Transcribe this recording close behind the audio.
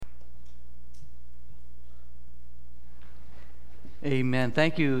Amen.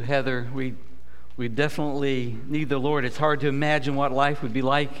 Thank you, Heather. We definitely need the Lord. It's hard to imagine what life would be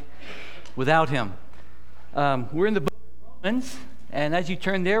like without Him. We're in the book of Romans, and as you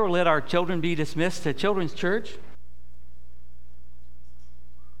turn there, we'll let our children be dismissed to Children's Church.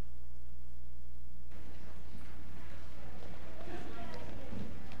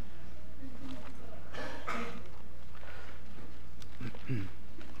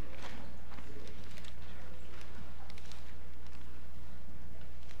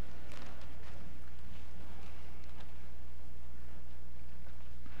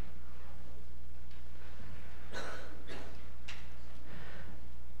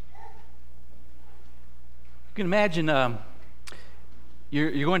 You can imagine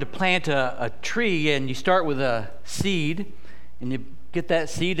you're going to plant a tree, and you start with a seed, and you get that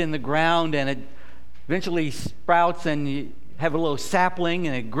seed in the ground, and it eventually sprouts, and you have a little sapling,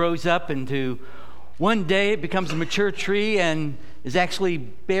 and it grows up into, one day it becomes a mature tree and is actually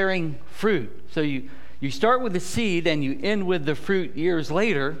bearing fruit. So you start with the seed and you end with the fruit years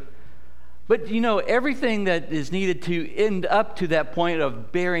later. But everything that is needed to end up to that point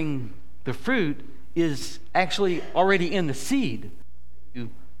of bearing the fruit is actually already in the seed you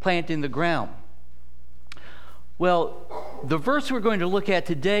plant in the ground. Well, the verse we're going to look at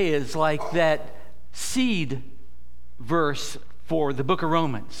today is like that seed verse for the book of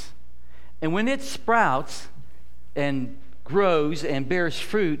Romans. And when it sprouts and grows and bears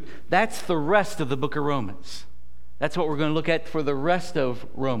fruit, that's the rest of the book of Romans. That's what we're going to look at for the rest of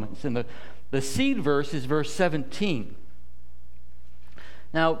Romans. And the seed verse is verse 17.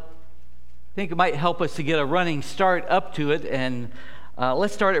 Now, I think it might help us to get a running start up to it, and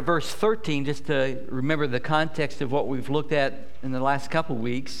let's start at verse 13 just to remember the context of what we've looked at in the last couple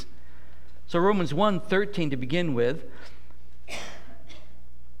weeks. So Romans 1:13 to begin with.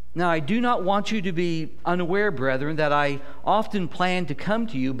 Now I do not want you to be unaware, brethren, that I often planned to come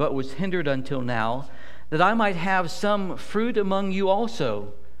to you, but was hindered until now, that I might have some fruit among you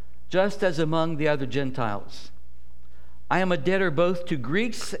also, just as among the other Gentiles. I am a debtor both to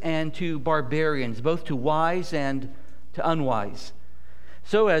Greeks and to barbarians, both to wise and to unwise.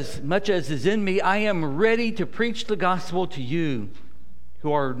 So as much as is in me, I am ready to preach the gospel to you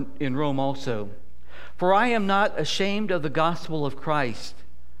who are in Rome also. For I am not ashamed of the gospel of Christ,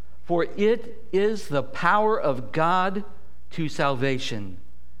 for it is the power of God to salvation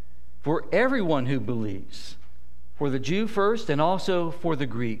for everyone who believes, for the Jew first and also for the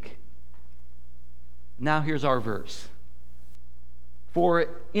Greek. Now here's our verse. For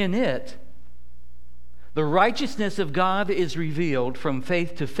in it, the righteousness of God is revealed from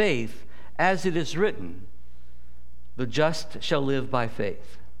faith to faith, as it is written, the just shall live by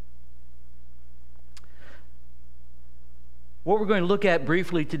faith. What we're going to look at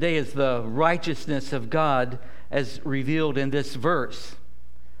briefly today is the righteousness of God as revealed in this verse.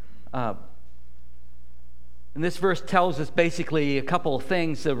 And this verse tells us basically a couple of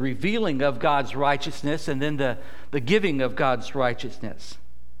things, the revealing of God's righteousness and then the giving of God's righteousness.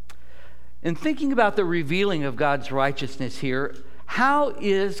 In thinking about the revealing of God's righteousness here, how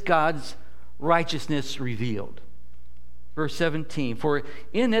is God's righteousness revealed? Verse 17, for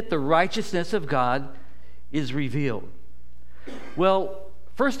in it the righteousness of God is revealed. Well,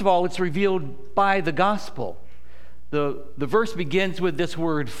 first of all, it's revealed by the gospel. The verse begins with this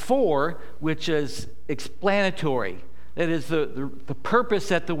word for, which is explanatory. That is, the purpose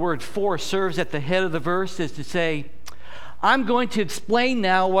that the word for serves at the head of the verse is to say, I'm going to explain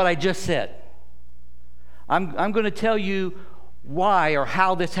now what I just said. I'm going to tell you why or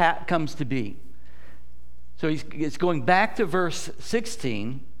how this comes to be. So it's going back to verse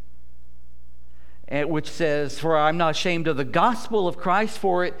 16, which says, for I'm not ashamed of the gospel of Christ,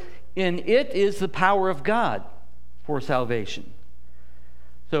 for in it is the power of God for salvation.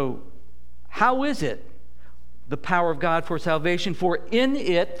 So, how is it the power of God for salvation? For in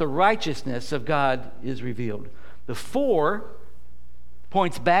it the righteousness of God is revealed. The for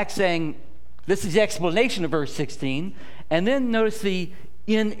points back saying, this is the explanation of verse 16. And then notice the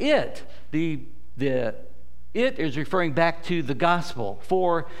in it. The it is referring back to the gospel.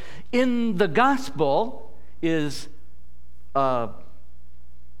 For in the gospel is the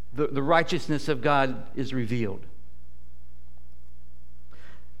righteousness of God is revealed.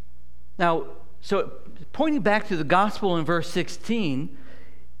 Now, so pointing back to the gospel in verse 16,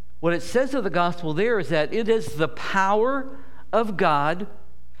 what it says of the gospel there is that it is the power of God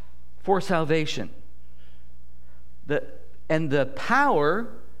for salvation. And the power,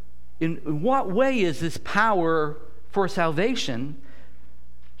 in what way is this power for salvation?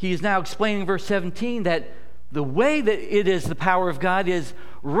 He is now explaining in verse 17 that the way that it is the power of God is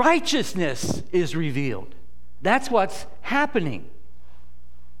righteousness is revealed. That's what's happening.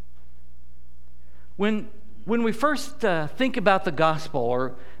 When we first think about the gospel,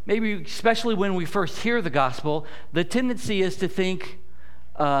 or maybe especially when we first hear the gospel, the tendency is to think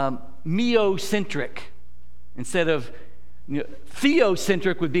meocentric instead of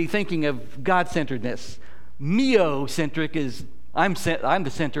theocentric would be thinking of God-centeredness. Meocentric is I'm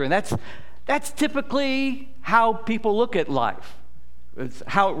the center, and that's typically how people look at life. It's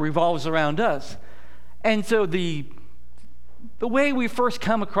how it revolves around us. And so the way we first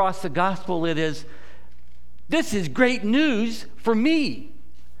come across the gospel, it is, this is great news for me.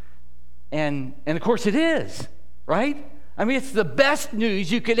 And of course it is, right? I mean, it's the best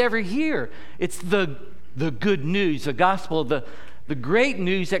news you could ever hear. It's the good news, the gospel, the great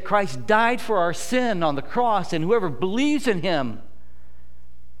news that Christ died for our sin on the cross, and whoever believes in him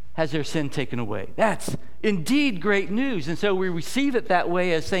has their sin taken away. That's indeed great news. And so we receive it that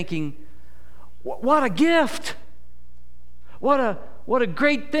way as thinking, what a gift. What a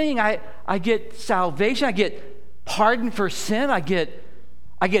great thing. I get salvation. I get pardon for sin. I get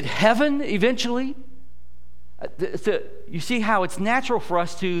heaven eventually. You see how it's natural for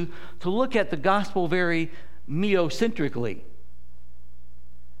us to look at the gospel very meocentrically.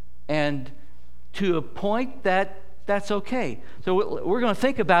 And to a point that's okay. So we're going to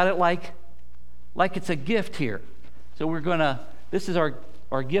think about it like it's a gift here. So this is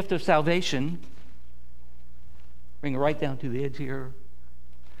our gift of salvation. Bring it right down to the edge here.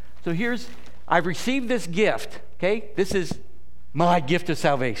 So I've received this gift, okay? This is my gift of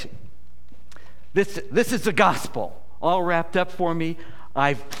salvation. This is the gospel, all wrapped up for me.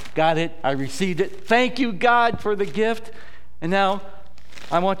 I've got it. I received it. Thank you, God, for the gift. And now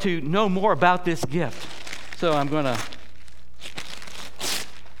I want to know more about this gift. So I'm going to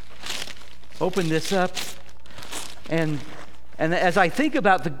open this up. And as I think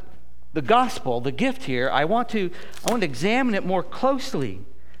about the gospel, the gift here, I want to examine it more closely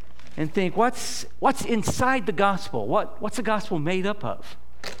and think, what's inside the gospel? What's the gospel made up of?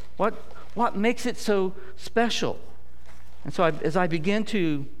 What makes it so special? And so as I begin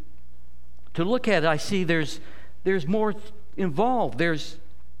to look at it, I see there's more involved. There's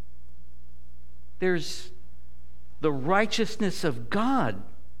the righteousness of God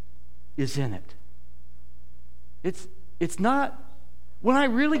is in it. It's not, when I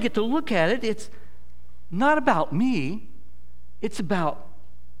really get to look at it, it's not about me. It's the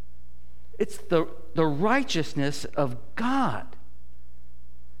righteousness of God.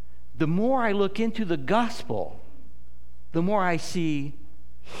 The more I look into the gospel, the more I see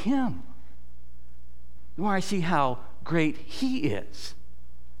him. The more I see how great he is.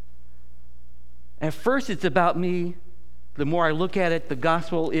 At first it's about me. The more I look at it, the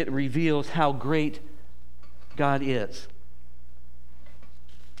gospel, it reveals how great God is.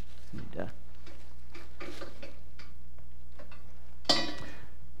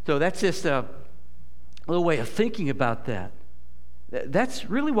 So that's just a little way of thinking about that. That's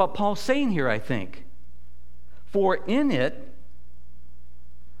really what Paul's saying here, I think. For in it,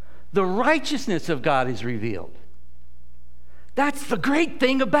 the righteousness of God is revealed. That's the great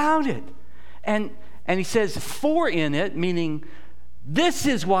thing about it. And he says, for in it, meaning this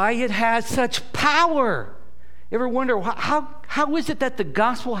is why it has such power. You ever wonder, how is it that the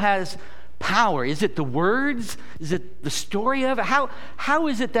gospel has power? Is it the words? Is it the story of it? How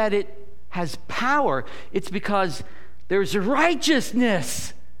is it that it has power? It's because there's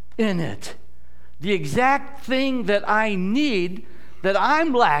righteousness in it. The exact thing that I need, that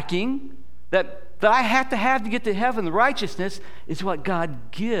I'm lacking, that I have to get to heaven, the righteousness, is what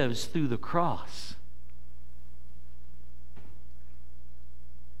God gives through the cross.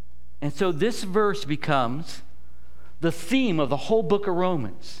 And so this verse becomes the theme of the whole book of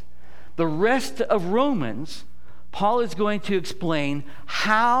Romans. The rest of Romans, Paul is going to explain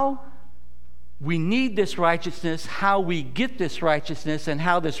how we need this righteousness, how we get this righteousness, and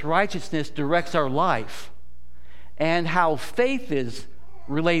how this righteousness directs our life, and how faith is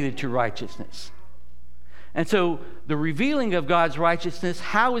related to righteousness. And so the revealing of God's righteousness,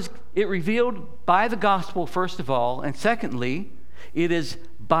 how is it revealed? By the gospel, first of all, and secondly, it is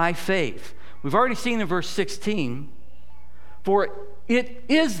by faith. We've already seen in verse 16, for it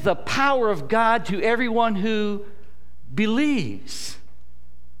is the power of God to everyone who believes.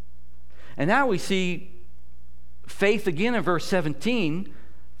 And now we see faith again in verse 17.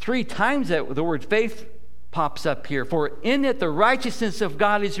 3 times that the word faith pops up here. For in it the righteousness of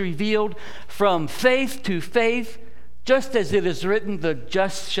God is revealed from faith to faith, just as it is written, the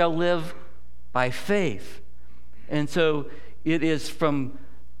just shall live by faith. And so it is from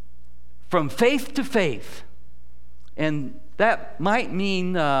faith to faith. And that might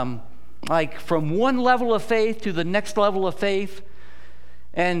mean like from one level of faith to the next level of faith.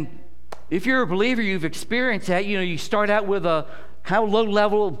 And if you're a believer, you've experienced that. You start out with a kind of low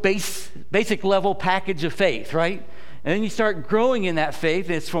level, basic level package of faith, right? And then you start growing in that faith.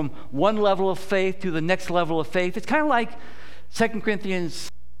 It's from one level of faith to the next level of faith. It's kind of like 2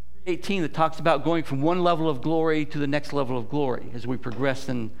 Corinthians 18 that talks about going from one level of glory to the next level of glory as we progress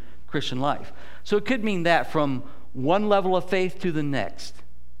in Christian life. So it could mean that from one level of faith to the next.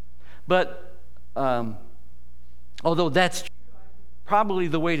 But although that's probably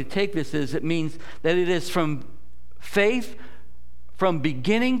the way to take this is it means that it is from faith from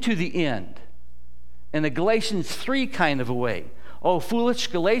beginning to the end. In a Galatians 3 kind of a way. Oh, foolish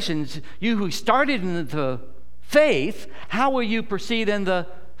Galatians, you who started in the faith, how will you proceed in the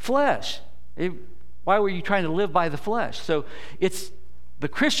flesh? Why were you trying to live by the flesh? So the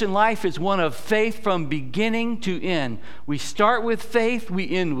Christian life is one of faith from beginning to end. We start with faith, we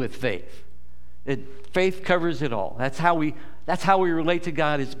end with faith. Faith covers it all. That's how we relate to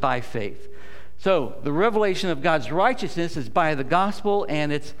God, is by faith. So the revelation of God's righteousness is by the gospel,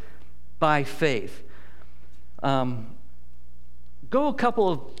 and it's by faith. Go a couple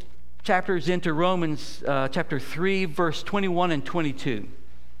of chapters into Romans chapter 3, verse 21 and 22.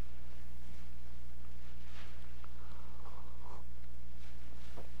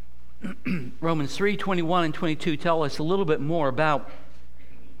 Romans 3, 21 and 22 tell us a little bit more about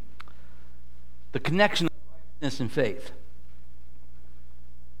the connection of righteousness and faith.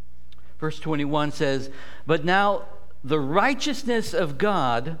 Verse 21 says, "But now the righteousness of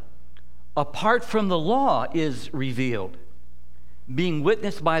God apart from the law is revealed, being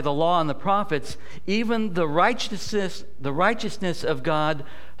witnessed by the law and the prophets, even the righteousness of God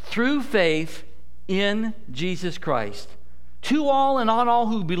through faith in Jesus Christ, to all and on all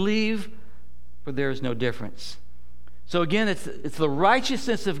who believe, for there is no difference." So again, it's the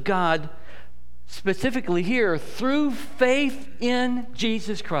righteousness of God, specifically here, through faith in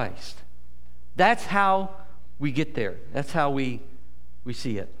Jesus Christ. That's how we get there. That's how we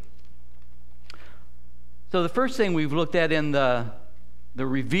see it. So the first thing we've looked at in the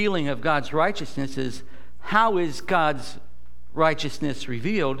revealing of God's righteousness is, how is God's righteousness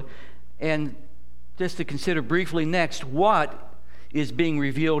revealed? And just to consider briefly next, what is being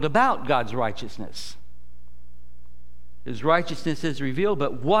revealed about God's righteousness? His righteousness is revealed,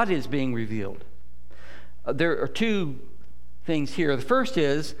 but what is being revealed? There are two things here. The first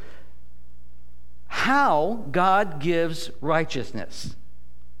is how God gives righteousness.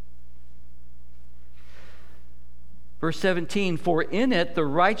 Verse 17, "For in it the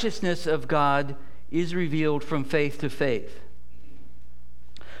righteousness of God is revealed from faith to faith."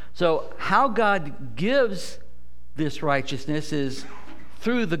 So how God gives this righteousness is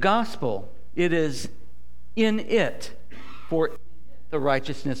through the gospel. It is in it, for the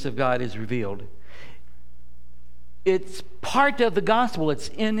righteousness of God is revealed. It's part of the gospel. It's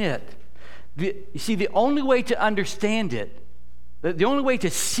in it. You see, the only way to understand it, the only way to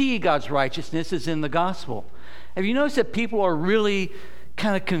see God's righteousness is in the gospel. Have you noticed that people are really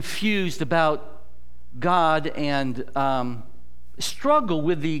kind of confused about God and struggle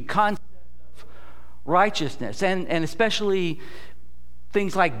with the concept of righteousness, and especially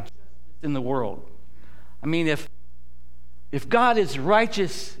things like justice in the world? I mean, if God is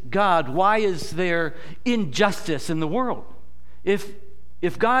righteous God, why is there injustice in the world?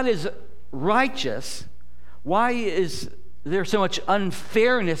 If God is righteous, why is there so much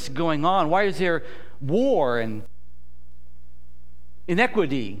unfairness going on? Why is there war and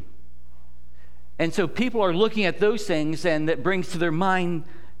inequity? And so people are looking at those things, and that brings to their mind,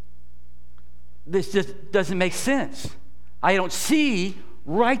 this just doesn't make sense. I don't see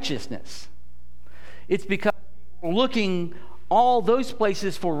righteousness. It's because we're looking all those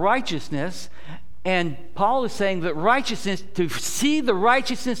places for righteousness, and Paul is saying that righteousness, to see the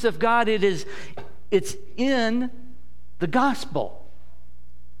righteousness of God, it's in the gospel.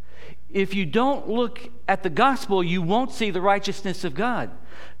 If you don't look at the gospel, you won't see the righteousness of God.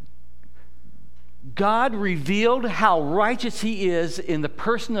 God revealed how righteous he is in the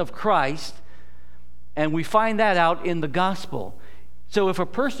person of Christ, and we find that out in the gospel. So if a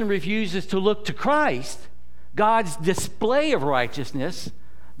person refuses to look to Christ, God's display of righteousness,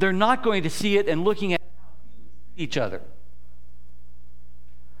 they're not going to see it and looking at each other.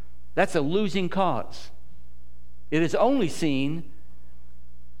 That's a losing cause. It is only seen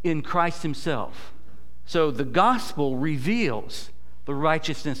in Christ himself. So the gospel reveals the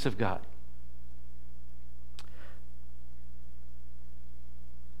righteousness of God.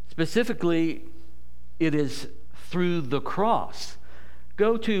 Specifically, it is through the cross.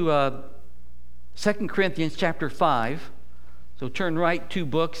 Go to 2 Corinthians chapter 5. So turn right 2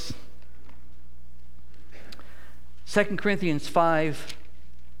 books 2 Corinthians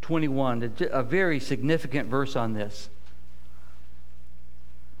 5:21, a very significant verse on this.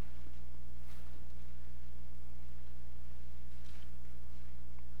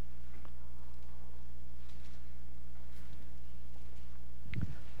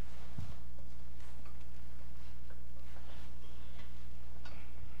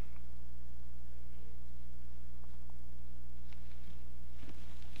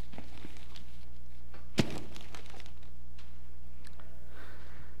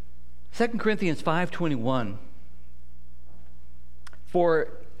 Second Corinthians 5:21, for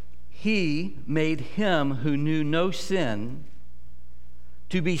he made him who knew no sin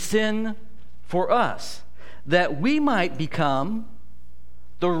to be sin for us, that we might become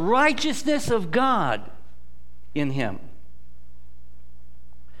the righteousness of God in him.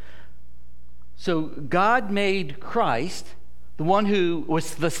 So God made Christ, the one who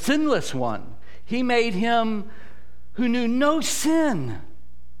was the sinless one. He made him who knew no sin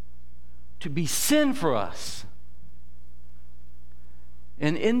to be sin for us.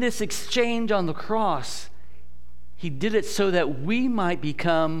 And in this exchange on the cross, he did it so that we might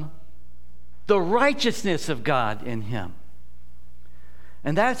become the righteousness of God in him.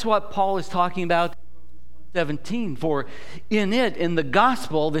 And that's what Paul is talking about in 17. For in it, in the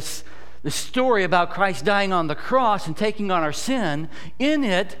gospel, the story about Christ dying on the cross and taking on our sin, in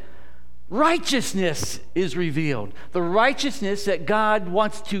it, righteousness is revealed. The righteousness that God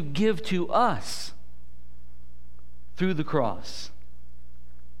wants to give to us through the cross.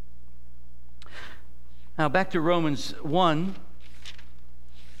 Now back to Romans 1.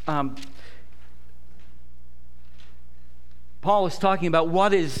 Paul is talking about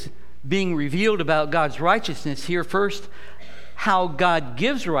what is being revealed about God's righteousness here. First, how God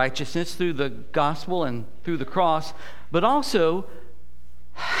gives righteousness through the gospel and through the cross, but also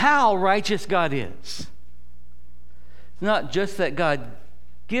how righteous God is. It's not just that God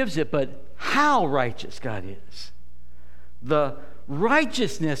gives it, but how righteous God is. The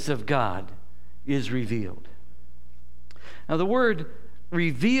righteousness of God is revealed. Now, the word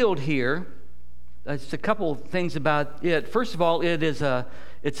revealed here, just a couple of things about it. First of all, it's a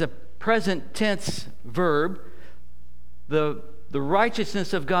present tense verb. The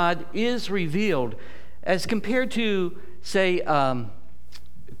righteousness of God is revealed, as compared to, say,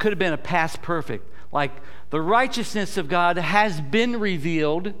 could have been a past perfect, like the righteousness of God has been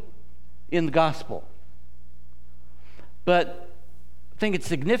revealed in the gospel. But I think it's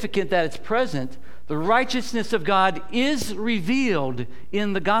significant that it's present. The righteousness of God is revealed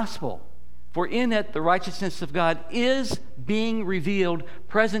in the gospel. For in it, the righteousness of God is being revealed,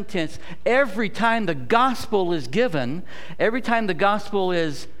 present tense. Every time the gospel is given, every time the gospel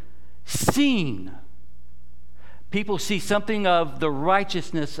is seen, people see something of the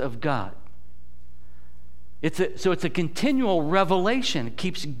righteousness of God. So it's a continual revelation. It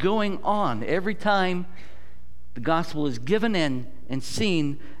keeps going on. Every time the gospel is given and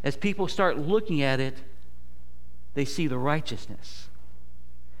seen, as people start looking at it, they see the righteousness.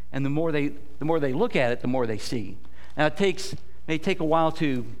 And the more they look at it, the more they see. Now it may take a while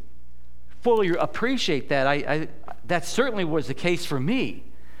to fully appreciate that. That certainly was the case for me.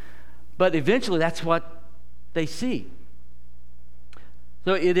 But eventually that's what they see.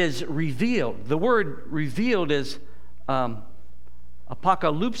 So it is revealed. The word revealed is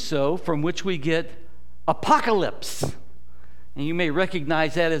apokalypso, from which we get apocalypse. And you may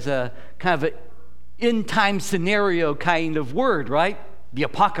recognize that as a kind of an end-time scenario kind of word, right? The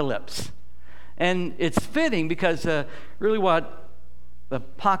apocalypse. And it's fitting because really what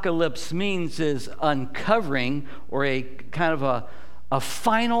apocalypse means is uncovering, or a kind of a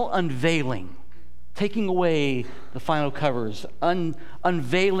final unveiling. Taking away the final covers,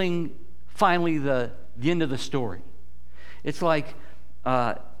 unveiling finally the end of the story. It's like,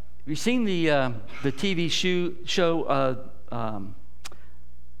 have you seen the TV show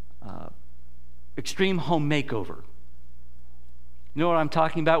Extreme Home Makeover? You know what I'm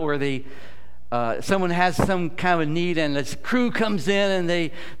talking about? Where someone has some kind of a need, and this crew comes in and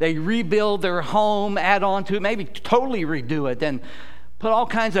they rebuild their home, add on to it, maybe totally redo it, and put all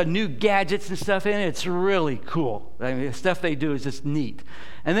kinds of new gadgets and stuff in it. It's really cool. I mean, the stuff they do is just neat.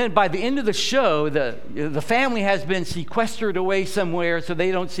 And then by the end of the show, the family has been sequestered away somewhere so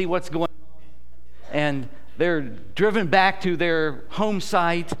they don't see what's going on. And they're driven back to their home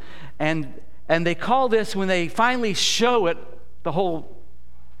site. And they call this, when they finally show it,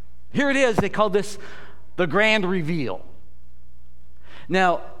 here it is, they call this the grand reveal.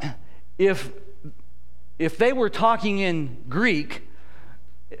 Now, if they were talking in Greek,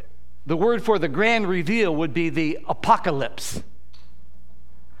 the word for the grand reveal would be the apocalypse.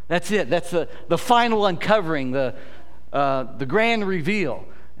 That's it. That's the final uncovering, the the grand reveal.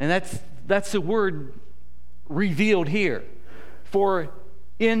 And that's the word revealed here. For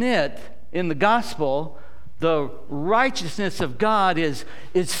in it, in the gospel, the righteousness of God is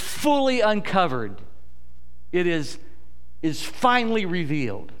fully uncovered. It is finally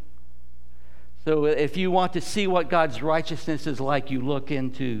revealed. So if you want to see what God's righteousness is like, you look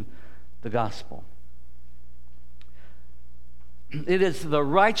into the gospel. It is the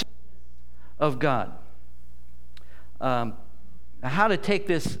righteousness of God. How to take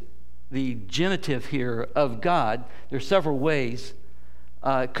the genitive here of God, there's several ways.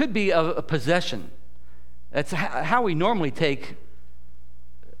 It could be a possession. That's how we normally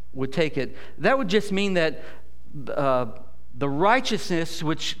would take it. That would just mean that the righteousness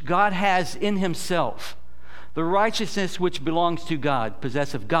which God has in himself, the righteousness which belongs to God,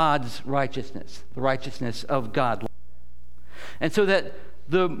 possessive God's righteousness, the righteousness of God. And so that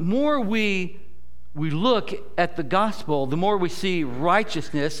the more we look at the gospel, the more we see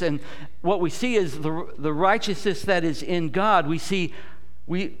righteousness, and what we see is the righteousness that is in God. We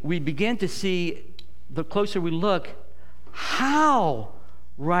begin to see, the closer we look, how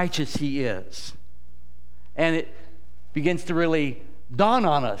righteous he is. And it begins to really dawn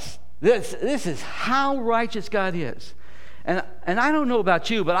on us. This is how righteous God is. And I don't know about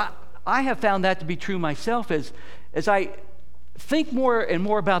you, but I have found that to be true myself. As I think more and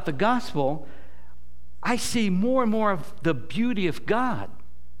more about the gospel, I see more and more of the beauty of God.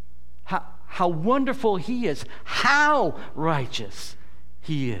 How wonderful he is. How righteous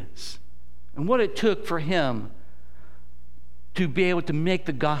he is. And what it took for him to be able to make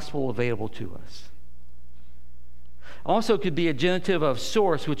the gospel available to us. Also could be a genitive of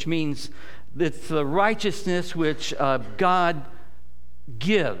source, which means it's the righteousness which God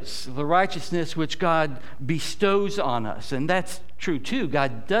gives, the righteousness which God bestows on us. And that's true too.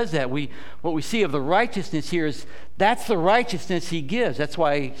 God does that. What we see of the righteousness here is that's the righteousness he gives. That's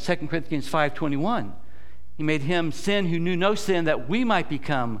why 2 Corinthians 5:21, he made him sin who knew no sin, that we might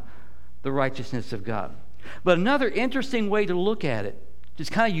become the righteousness of God. But another interesting way to look at it, which is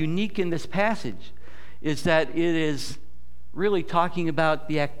kind of unique in this passage, is that it is really talking about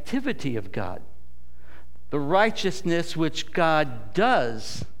the activity of God. The righteousness which God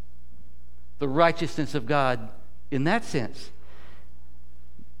does, the righteousness of God in that sense.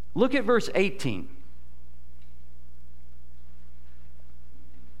 Look at verse 18.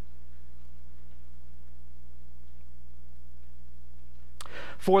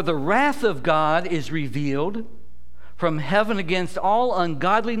 For the wrath of God is revealed from heaven against all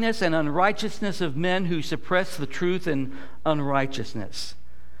ungodliness and unrighteousness of men who suppress the truth in unrighteousness.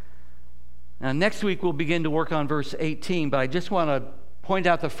 Now, next week we'll begin to work on verse 18, but I just want to point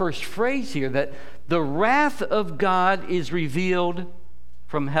out the first phrase here, that the wrath of God is revealed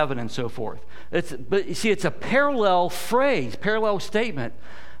from heaven and so forth. But you see, it's a parallel phrase, parallel statement.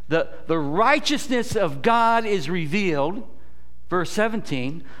 The righteousness of God is revealed, verse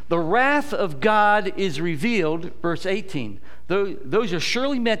 17. The wrath of God is revealed, verse 18. Those are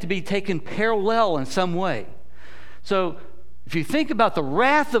surely meant to be taken parallel in some way. So if you think about the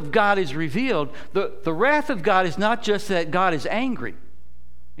wrath of God is revealed, the wrath of God is not just that God is angry.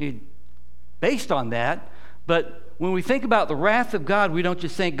 Based on that, but when we think about the wrath of God, we don't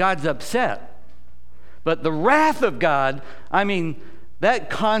just think God's upset. But the wrath of God, that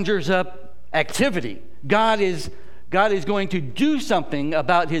conjures up activity. God is going to do something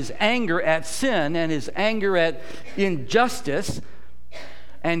about his anger at sin and his anger at injustice,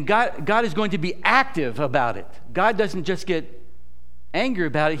 and God is going to be active about it. God doesn't just get angry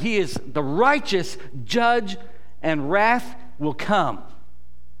about it. He is the righteous judge, and wrath will come.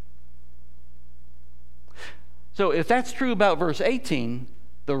 So if that's true about verse 18,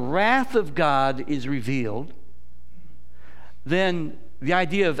 the wrath of God is revealed, then the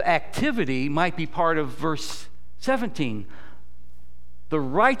idea of activity might be part of verse 17. The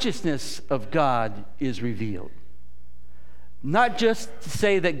righteousness of God is revealed. Not just to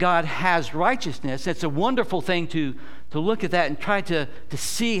say that God has righteousness. It's a wonderful thing to look at that and try to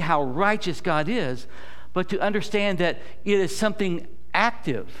see how righteous God is, but to understand that it is something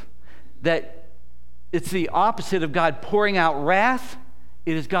active, that it's the opposite of God pouring out wrath.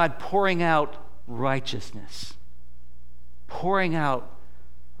 It is God pouring out righteousness. Pouring out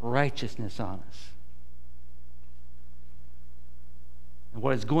righteousness on us. And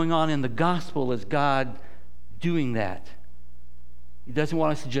what is going on in the gospel is God doing that. He doesn't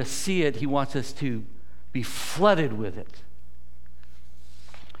want us to just see it. He wants us to be flooded with it.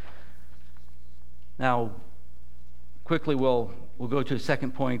 Now, quickly we'll go to a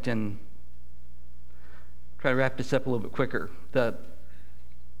second point and try to wrap this up a little bit quicker.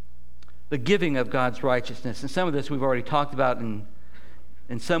 the giving of God's righteousness. And some of this we've already talked about in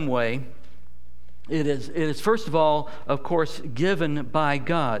some way. It is first of all, of course, given by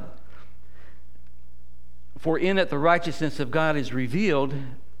God. For in it the righteousness of God is revealed.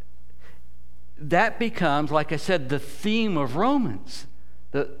 That becomes, like I said, the theme of Romans.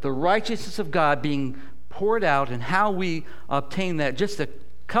 The righteousness of God being poured out and how we obtain that. Just a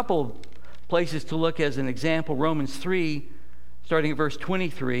couple places to look as an example. Romans 3, starting at verse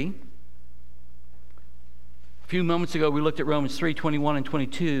 23. A few moments ago we looked at Romans 3, 21 and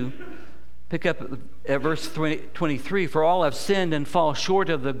 22. Pick up at verse 23. For all have sinned and fall short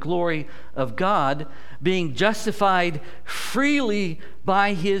of the glory of God, being justified freely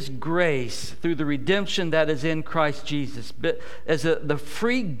by His grace through the redemption that is in Christ Jesus. But as the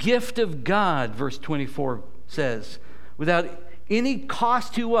free gift of God, verse 24 says, without any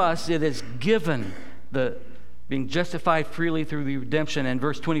cost to us, it is given, being justified freely through the redemption. And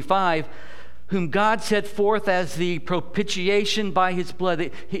verse 25, whom God set forth as the propitiation by His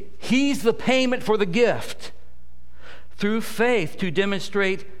blood. He's the payment for the gift. Through faith to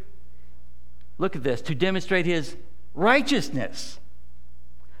demonstrate, look at this, to demonstrate His righteousness.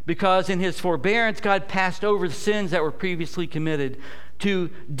 Because in His forbearance, God passed over the sins that were previously committed. To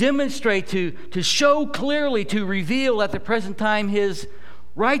demonstrate, to show clearly, to reveal at the present time His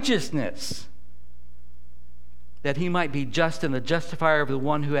righteousness. That He might be just and the justifier of the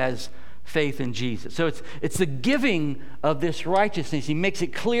one who has faith in Jesus. So it's the giving of this righteousness. He makes it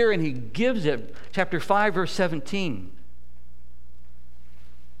clear and He gives it. Chapter 5, verse 17.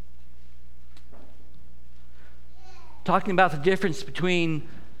 Talking about the difference between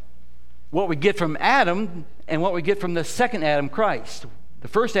what we get from Adam and what we get from the second Adam, Christ. The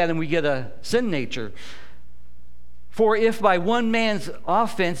first Adam, we get a sin nature. For if by one man's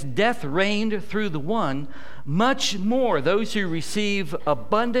offense death reigned through the one, much more those who receive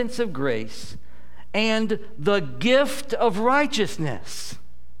abundance of grace and the gift of righteousness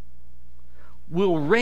will reign